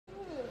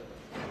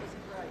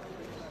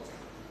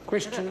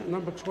Question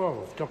number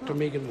 12, Dr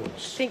Megan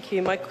Woods. Thank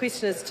you. My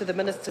question is to the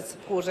Minister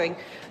supporting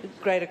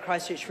Greater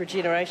Christchurch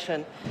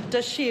Regeneration.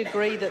 Does she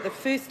agree that the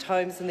first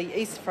homes in the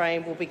East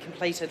Frame will be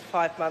completed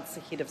 5 months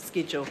ahead of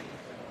schedule?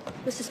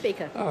 Mr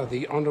Speaker.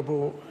 The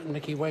Honourable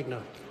Nikki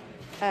Wagner.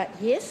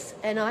 Yes,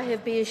 and I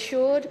have been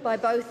assured by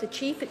both the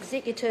Chief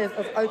Executive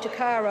of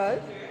Otakaro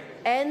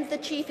and the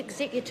Chief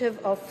Executive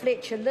of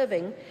Fletcher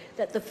Living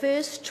that the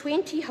first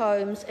 20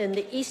 homes in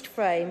the East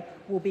Frame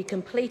will be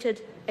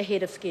completed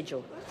ahead of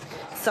schedule.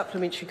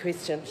 Supplementary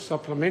question.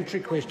 Supplementary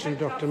question,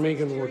 Dr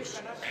Megan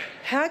Woods.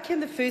 How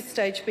can the first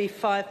stage be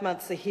 5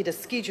 months ahead of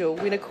schedule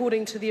when,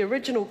 according to the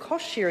original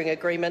cost-sharing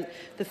agreement,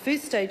 the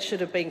first stage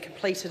should have been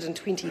completed in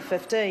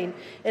 2015,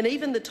 and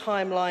even the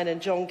timeline in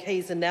John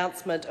Key's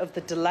announcement of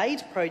the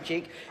delayed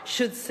project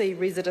should see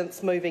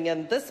residents moving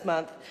in this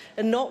month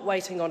and not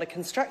waiting on a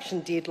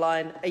construction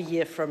deadline a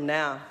year from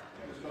now?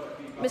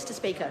 Mr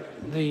Speaker.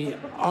 The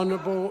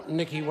Honourable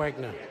Nikki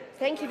Wagner.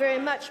 Thank you very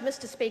much,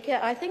 Mr Speaker.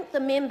 I think the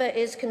member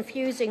is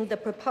confusing the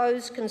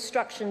proposed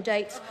construction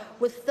dates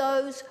with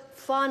those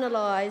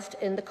finalised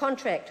in the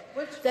contract.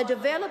 The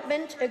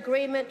development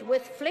agreement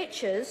with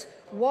Fletcher's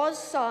was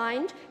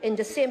signed in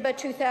December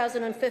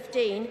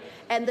 2015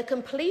 and the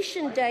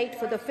completion date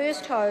for the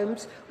first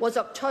homes was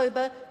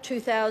October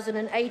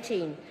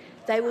 2018.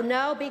 They will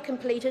now be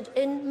completed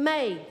in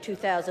May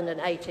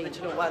 2018.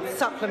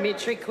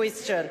 Supplementary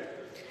question.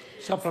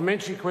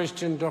 Supplementary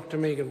question, Dr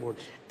Megan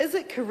Woods. Is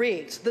it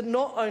correct that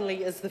not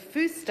only is the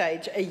first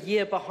stage a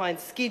year behind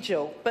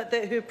schedule, but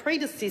that her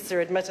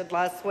predecessor admitted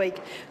last week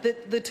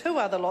that the two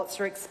other lots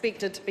are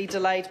expected to be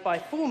delayed by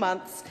 4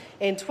 months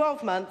and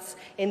 12 months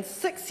and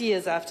 6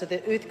 years after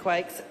the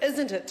earthquakes?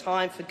 Isn't it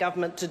time for her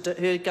government to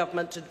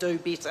do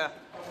better?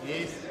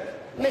 Yes.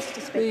 Mr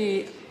Speaker.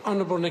 The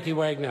Honourable Nikki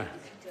Wagner.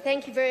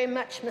 Thank you very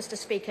much, Mr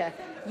Speaker.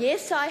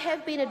 Yes, I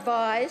have been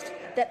advised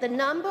that the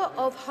number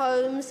of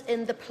homes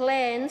in the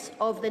plans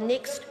of the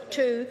next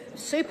two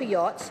super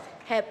lots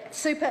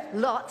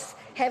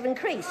have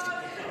increased,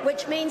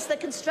 which means the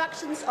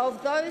constructions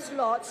of those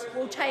lots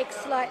will take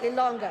slightly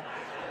longer.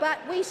 But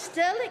we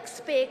still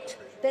expect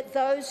that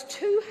those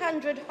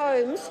 200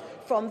 homes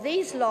from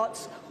these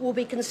lots will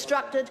be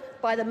constructed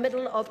by the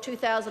middle of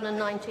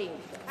 2019.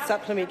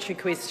 Supplementary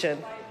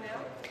question.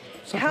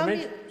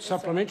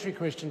 Supplementary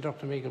question,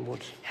 Dr Megan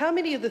Woods. How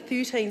many of the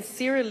 13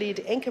 Sarah-led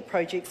anchor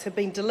projects have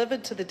been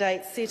delivered to the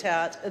date set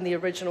out in the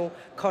original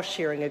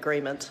cost-sharing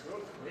agreement?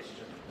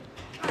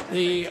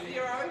 The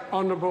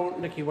Honourable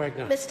Nikki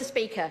Wagner. Mr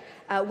Speaker,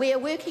 we are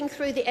working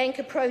through the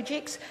anchor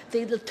projects.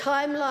 The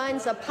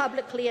timelines are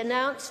publicly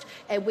announced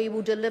and we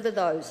will deliver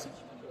those.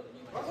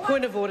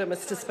 Point of order,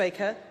 Mr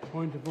Speaker.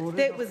 Point of order.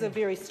 That was a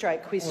very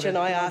straight question.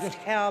 I asked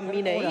how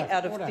many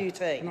out of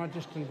 13. Can I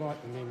just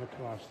invite the member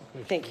to ask the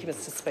question? Thank you,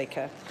 Mr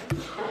Speaker.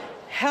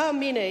 How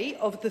many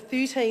of the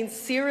 13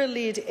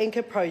 Sarah-led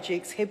anchor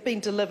projects have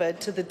been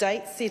delivered to the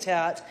date set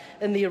out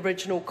in the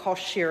original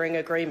cost-sharing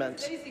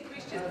agreement?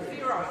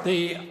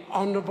 The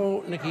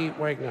Honourable Nikki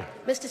Wagner.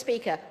 Mr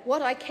Speaker,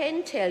 what I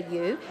can tell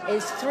you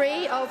is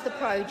 3 of the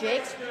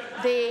projects,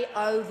 the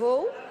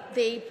Oval,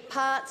 the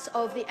parts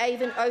of the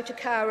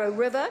Avon-Otakaro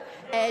River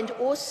and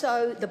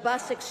also the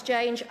bus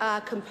exchange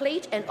are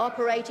complete and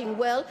operating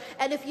well.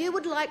 And if you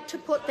would like to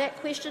put that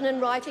question in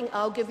writing,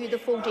 I'll give you the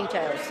full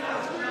details.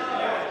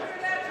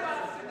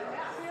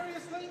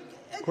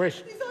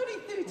 Question.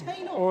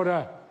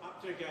 Order.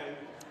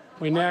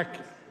 We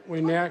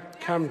now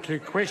come to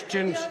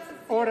questions.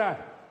 Order.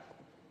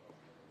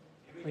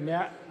 We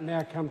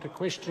now come to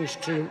questions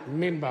to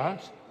members.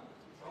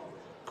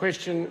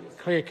 Question,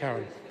 Clare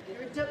Curran.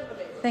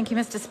 Thank you,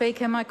 Mr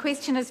Speaker. My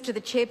question is to the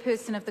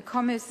Chairperson of the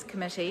Commerce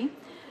Committee.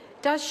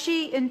 Does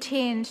she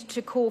intend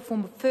to call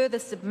for further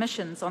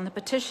submissions on the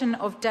petition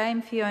of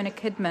Dame Fiona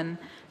Kidman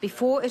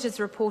before it is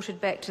reported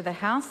back to the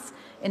House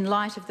in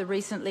light of the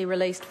recently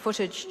released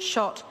footage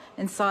shot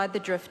inside the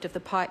drift of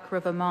the Pike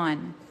River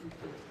mine?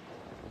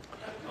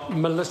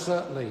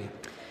 Melissa Lee.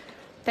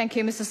 Thank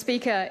you, Mr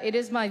Speaker. It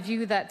is my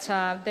view that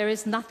there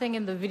is nothing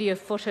in the video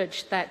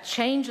footage that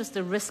changes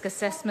the risk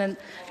assessment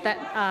that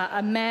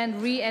a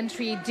manned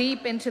re-entry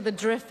deep into the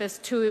drift is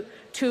too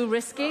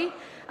risky.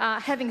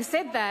 Having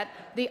said that,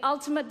 the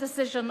ultimate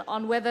decision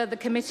on whether the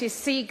committee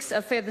seeks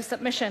a further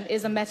submission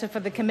is a matter for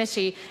the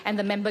committee, and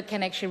the member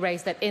can actually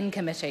raise that in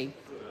committee.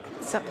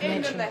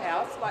 Supplementary. In the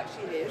House, like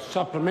she is.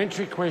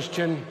 Supplementary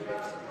question.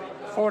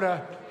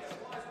 Order.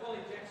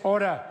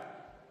 Order.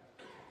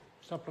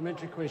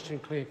 Supplementary question,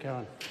 Clare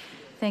Curran.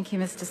 Thank you,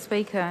 Mr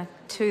Speaker.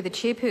 To the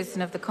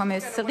Chairperson of the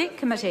Commerce Select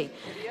Committee,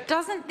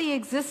 doesn't the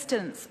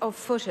existence of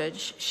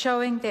footage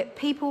showing that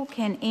people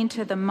can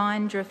enter the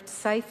mine drift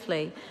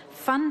safely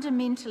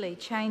fundamentally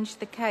change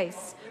the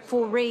case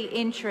for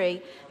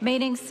re-entry,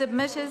 meaning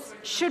submitters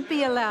should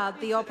be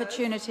allowed the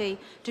opportunity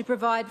to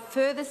provide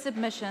further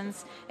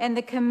submissions and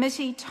the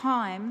committee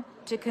time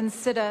to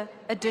consider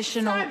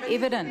additional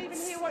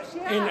evidence?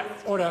 In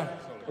order.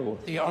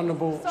 The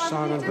Honourable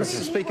Simon Bridges.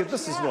 Mr Speaker,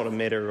 this is not a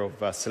matter of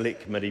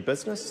Select Committee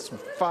business.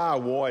 It's far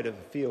wide of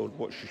the field.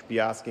 What you should be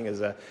asking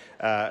is a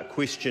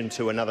question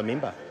to another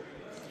member.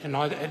 And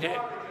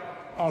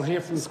I'll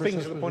hear from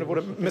Speaking to the point of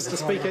order, Mr.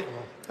 Speaker,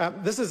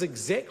 this is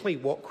exactly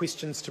what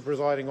questions to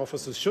presiding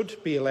officers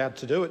should be allowed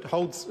to do. It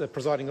holds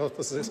presiding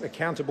officers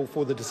accountable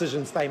for the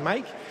decisions they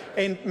make.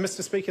 And,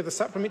 Mr. Speaker, the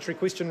supplementary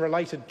question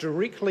related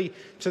directly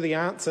to the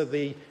answer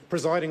the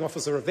presiding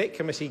officer of that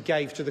committee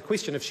gave to the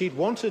question. If she'd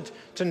wanted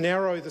to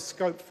narrow the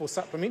scope for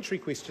supplementary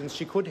questions,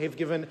 she could have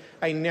given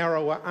a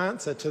narrower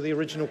answer to the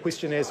original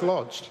question as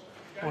lodged.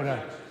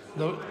 Order.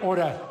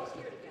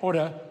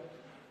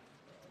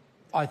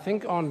 I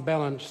think, on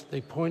balance,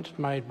 the points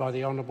made by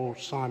the Honourable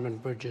Simon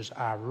Bridges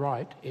are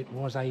right. It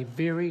was a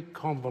very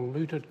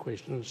convoluted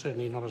question, and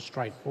certainly not a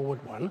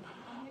straightforward one.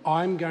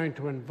 I'm going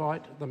to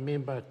invite the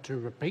member to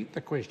repeat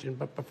the question,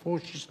 but before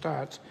she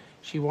starts,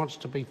 she wants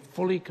to be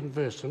fully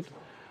conversant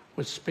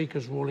with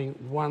Speaker's ruling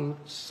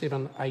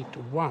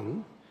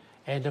 1781,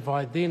 and if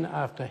I then,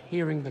 after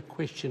hearing the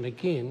question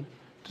again,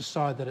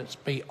 decide that it's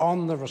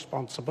beyond the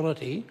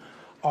responsibility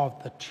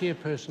of the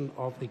chairperson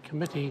of the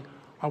committee,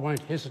 I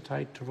won't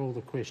hesitate to rule the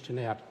question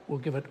out. We'll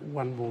give it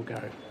one more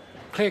go.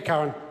 Clare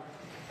Curran.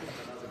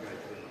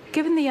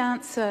 Given the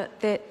answer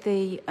that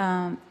the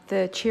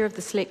chair of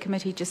the Select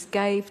Committee just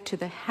gave to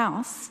the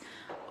House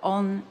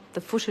on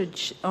the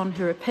footage, on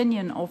her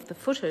opinion of the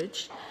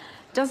footage,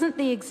 doesn't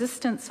the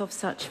existence of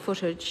such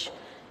footage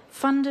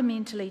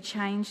fundamentally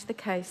change the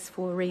case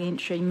for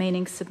re-entry,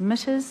 meaning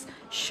submitters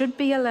should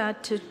be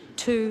allowed to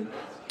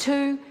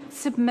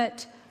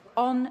submit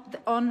on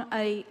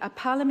a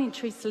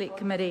parliamentary select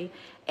committee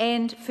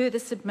and further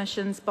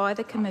submissions by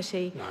the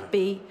committee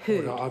be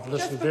heard? Well, I've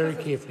listened very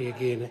carefully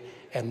again,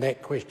 and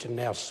that question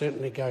now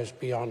certainly goes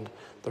beyond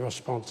the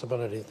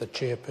responsibility of the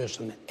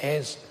chairperson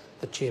as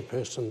the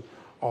chairperson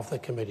of the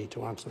committee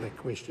to answer that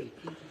question.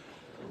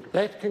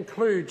 That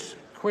concludes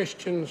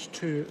questions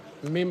to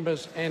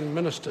members and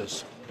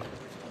ministers.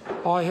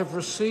 I have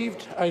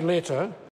received a letter